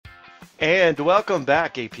And welcome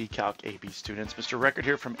back, AP Calc AB students. Mr. Record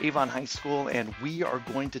here from Avon High School, and we are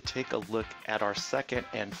going to take a look at our second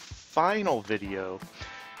and final video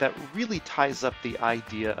that really ties up the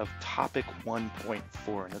idea of topic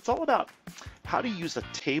 1.4. And it's all about how to use a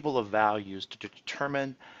table of values to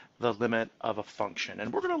determine the limit of a function.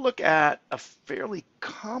 And we're going to look at a fairly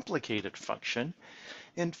complicated function.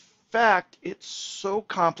 In fact, it's so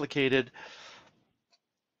complicated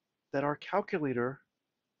that our calculator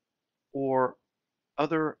or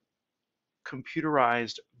other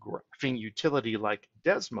computerized graphing utility like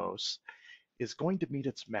Desmos is going to meet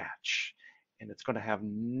its match, and it's going to have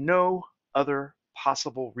no other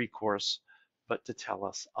possible recourse but to tell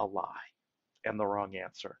us a lie and the wrong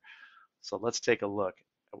answer. So let's take a look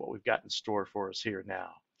at what we've got in store for us here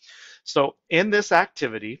now. So in this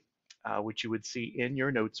activity, which you would see in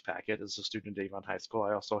your notes packet as a student at Avon High School,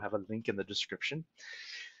 I also have a link in the description,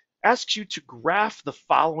 asks you to graph the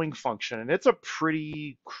following function, and it's a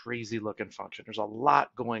pretty crazy looking function. There's a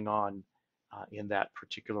lot going on in that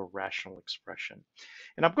particular rational expression.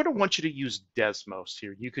 And I'm going to want you to use Desmos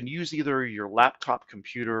here. You can use either your laptop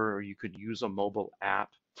computer or you could use a mobile app.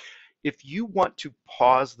 If you want to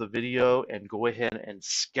pause the video and go ahead and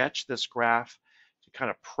sketch this graph to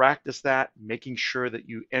kind of practice that, making sure that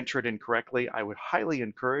you enter it in correctly, I would highly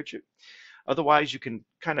encourage it. Otherwise, you can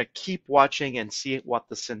kind of keep watching and see what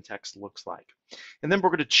the syntax looks like. And then we're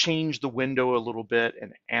going to change the window a little bit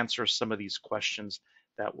and answer some of these questions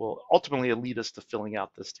that will ultimately lead us to filling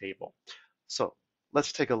out this table. So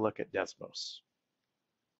let's take a look at Desmos.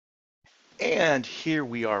 And here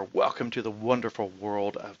we are. Welcome to the wonderful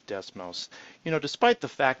world of Desmos. You know, despite the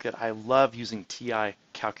fact that I love using TI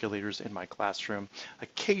calculators in my classroom,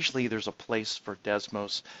 occasionally there's a place for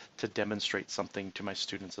Desmos to demonstrate something to my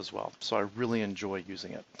students as well. So I really enjoy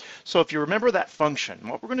using it. So if you remember that function,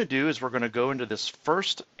 what we're going to do is we're going to go into this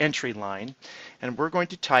first entry line and we're going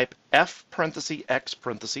to type f parenthesis x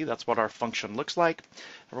parenthesis. That's what our function looks like.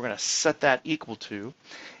 And we're going to set that equal to.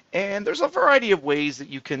 And there's a variety of ways that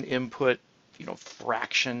you can input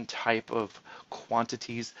fraction type of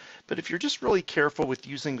quantities. But if you're just really careful with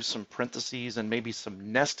using some parentheses and maybe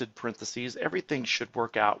some nested parentheses, everything should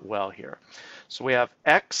work out well here. So we have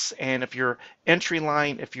x, and if your entry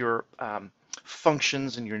line, if your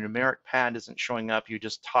functions and your numeric pad isn't showing up, you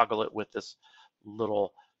just toggle it with this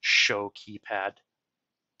little show keypad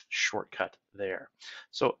shortcut there.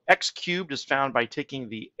 So x cubed is found by taking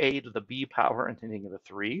the a to the b power and hitting the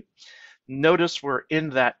 3. Notice we're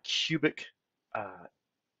in that cubic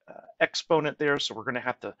exponent there, so we're going to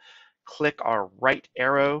have to click our right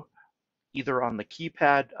arrow either on the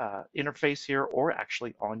keypad interface here or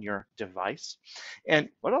actually on your device. And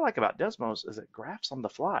what I like about Desmos is it graphs on the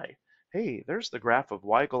fly. Hey, there's the graph of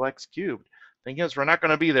y equal x cubed. Thing is, we're not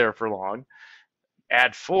going to be there for long.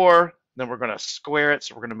 Add 4, then we're going to square it,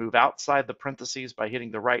 so we're going to move outside the parentheses by hitting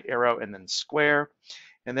the right arrow and then square,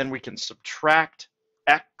 and then we can subtract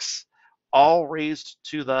x all raised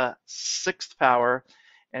to the 6th power.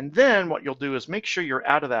 And then what you'll do is make sure you're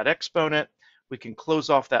out of that exponent. We can close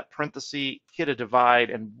off that parenthesis, hit a divide,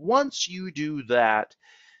 and once you do that,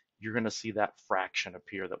 you're going to see that fraction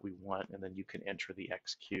appear that we want, and then you can enter the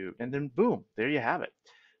x cubed, and then boom, there you have it.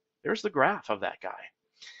 There's the graph of that guy.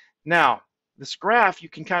 Now, this graph, you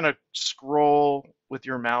can kind of scroll with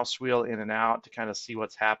your mouse wheel in and out to kind of see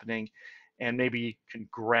what's happening, and maybe you can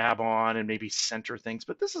grab on and maybe center things,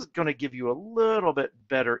 but this is going to give you a little bit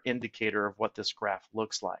better indicator of what this graph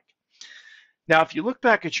looks like. Now, if you look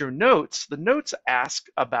back at your notes, the notes ask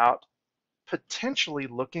about potentially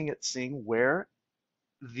looking at seeing where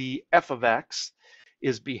the f of x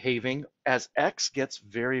is behaving as x gets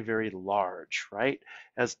very, very large, right?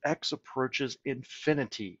 As x approaches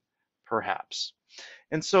infinity, perhaps.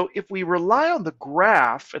 And so if we rely on the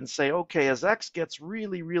graph and say, okay, as x gets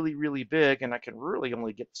really, really, really big, and I can really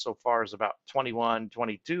only get so far as about 21,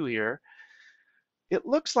 22 here, it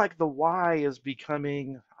looks like the y is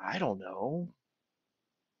becoming, I don't know,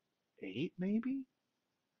 8 maybe?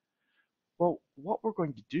 Well, what we're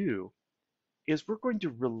going to do is we're going to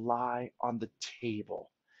rely on the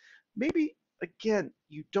table. Maybe, again,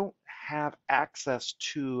 you don't have access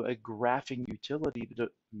to a graphing utility, but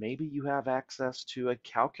maybe you have access to a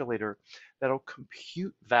calculator that'll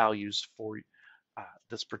compute values for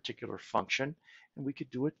this particular function, and we could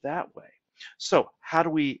do it that way. So how do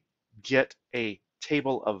we get a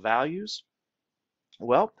table of values?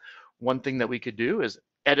 Well, one thing that we could do is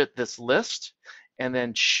edit this list and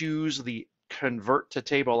then choose the convert to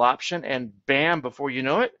table option, and bam, before you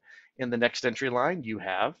know it, in the next entry line, you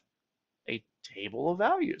have a table of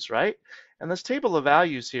values, right? And this table of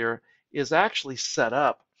values here is actually set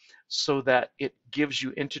up so that it gives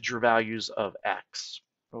you integer values of x.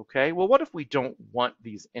 Okay, well, what if we don't want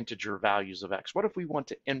these integer values of x? What if we want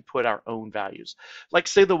to input our own values? Like,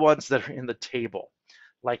 say, the ones that are in the table,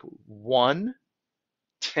 like 1,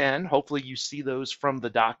 10. Hopefully you see those from the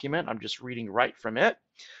document. I'm just reading right from it.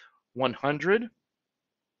 100,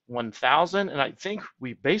 1,000, and I think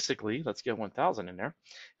we basically, let's get 1,000 in there,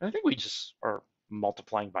 and I think we just are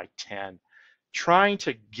multiplying by 10, trying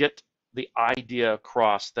to get the idea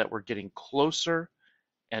across that we're getting closer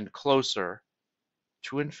and closer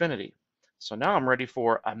to infinity. So now I'm ready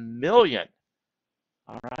for 1,000,000.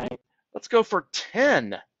 All right, let's go for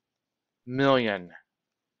 10 million,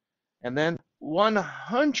 and then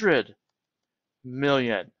 100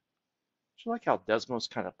 million. Do you like how Desmos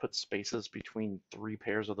kind of puts spaces between 3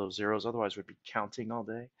 pairs of those zeros? Otherwise, we'd be counting all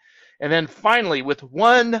day. And then finally, with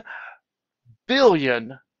 1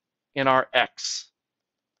 billion in our X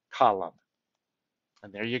column.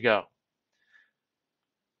 And there you go.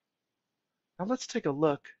 Now let's take a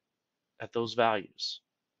look at those values.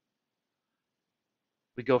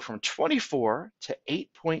 We go from 24 to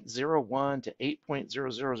 8.01 to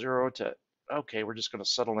 8.000 to, okay, we're just going to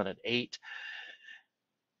settle in at 8.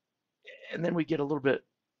 And then we get a little bit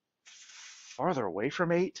farther away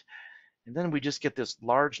from 8. And then we just get this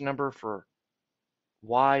large number for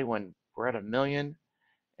Y when we're at 1,000,000.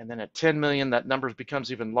 And then at 10 million, that number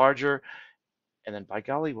becomes even larger. And then by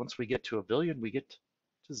golly, once we get to 1,000,000,000, we get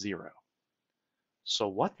to 0. So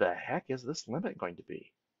what the heck is this limit going to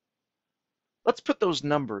be? Let's put those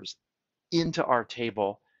numbers into our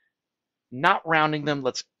table, not rounding them.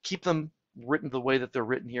 Let's keep them written the way that they're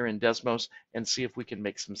written here in Desmos and see if we can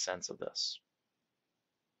make some sense of this.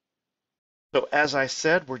 So as I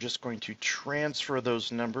said, we're just going to transfer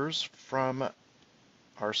those numbers from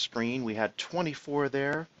our screen. We had 24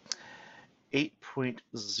 there,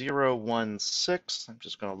 8.016. I'm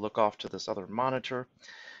just going to look off to this other monitor.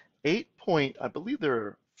 I believe there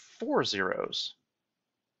are 4 zeros,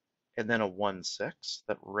 and then a 16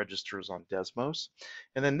 that registers on Desmos.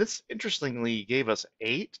 And then this interestingly gave us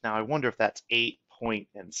 8. Now I wonder if that's 8 point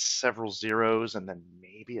and several zeros, and then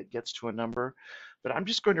maybe it gets to a number. But I'm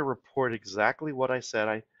just going to report exactly what I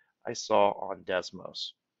said I saw on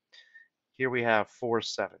Desmos. Here we have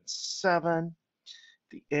 477.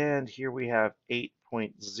 The end, here we have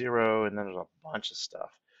 8.0, and then there's a bunch of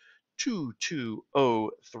stuff.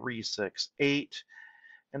 220368.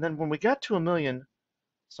 And then when we got to 1,000,000,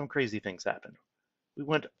 some crazy things happened. We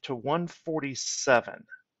went to 147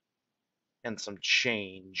 and some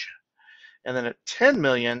change. And then at 10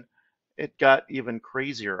 million, it got even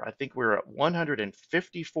crazier. I think we were at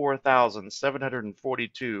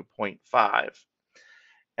 154,742.5.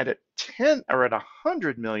 And at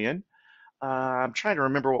 100 million, I'm trying to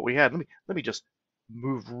remember what we had. Let me just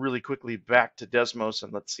move really quickly back to Desmos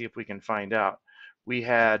and let's see if we can find out. We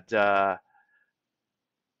had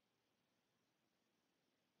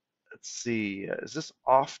let's see, is this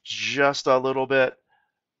off just a little bit?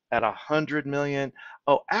 At 100 million.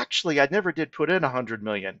 Oh, actually, I never did put in 100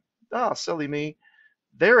 million. Oh, silly me.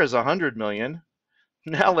 There is 100 million.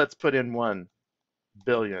 Now let's put in 1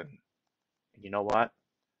 billion. And you know what?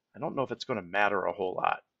 I don't know if it's going to matter a whole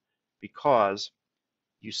lot because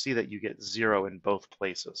you see that you get 0 in both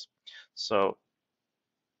places. So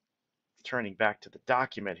turning back to the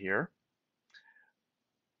document here,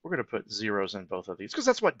 we're going to put zeros in both of these because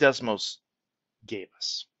that's what Desmos gave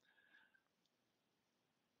us.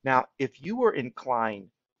 Now, if you were inclined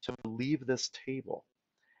to leave this table,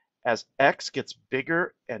 as x gets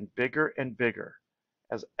bigger and bigger and bigger,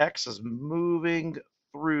 as x is moving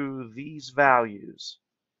through these values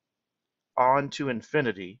onto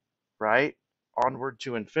infinity, right? Onward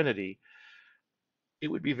to infinity, it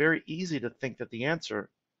would be very easy to think that the answer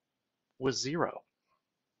was 0.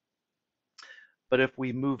 But if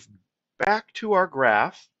we move back to our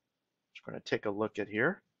graph, which we're going to take a look at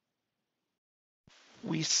here,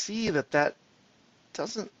 we see that that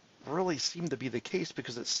doesn't really seem to be the case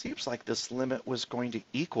because it seems like this limit was going to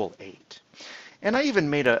equal 8. And I even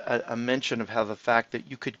made a mention of how the fact that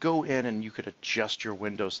you could go in and you could adjust your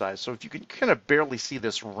window size. So if you can kind of barely see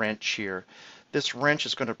this wrench here, this wrench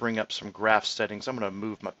is going to bring up some graph settings. I'm going to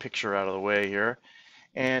move my picture out of the way here.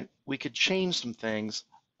 And we could change some things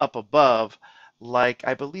up above, like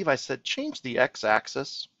I believe I said change the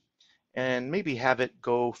x-axis and maybe have it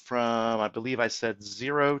go from, I believe I said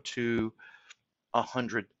 0 to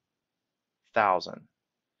 100,000.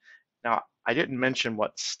 Now, I didn't mention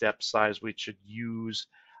what step size we should use.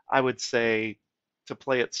 I would say to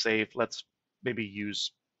play it safe, let's maybe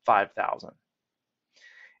use 5,000.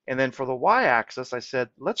 And then for the y-axis, I said,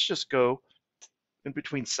 let's just go in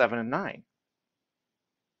between 7 and 9.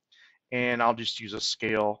 and I'll just use a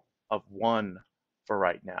scale of 1 for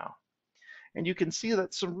right now. And you can see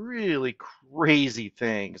that some really crazy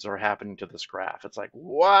things are happening to this graph. It's like,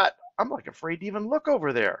 what? I'm like afraid to even look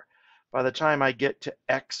over there. By the time I get to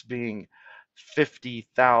X being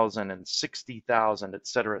 50,000 and 60,000, et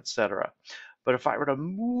cetera, et cetera. But if I were to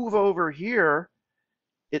move over here,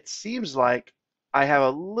 it seems like I have a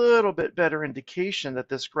little bit better indication that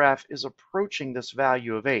this graph is approaching this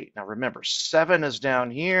value of 8. Now remember, 7 is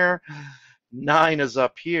down here, 9 is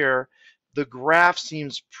up here. The graph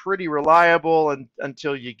seems pretty reliable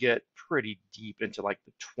until you get pretty deep into like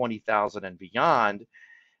the 20,000 and beyond.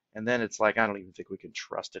 And then it's like, I don't even think we can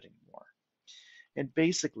trust it anymore. And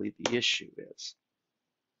basically the issue is,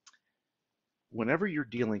 whenever you're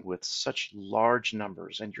dealing with such large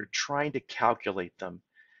numbers and you're trying to calculate them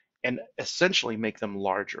and essentially make them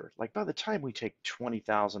larger, like by the time we take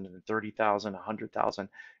 20,000 and 30,000, 100,000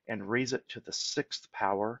 and raise it to the 6th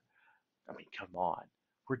power, I mean, come on.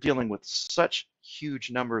 We're dealing with such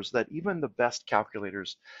huge numbers that even the best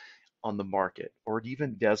calculators on the market, or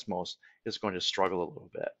even Desmos, is going to struggle a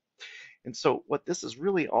little bit. And so what this is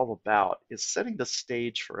really all about is setting the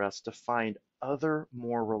stage for us to find other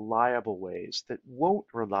more reliable ways that won't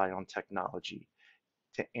rely on technology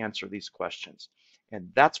to answer these questions. And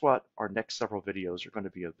that's what our next several videos are going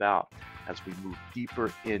to be about as we move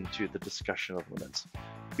deeper into the discussion of limits.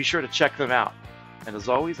 Be sure to check them out. And as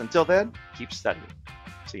always, until then, keep studying.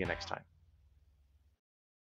 See you next time.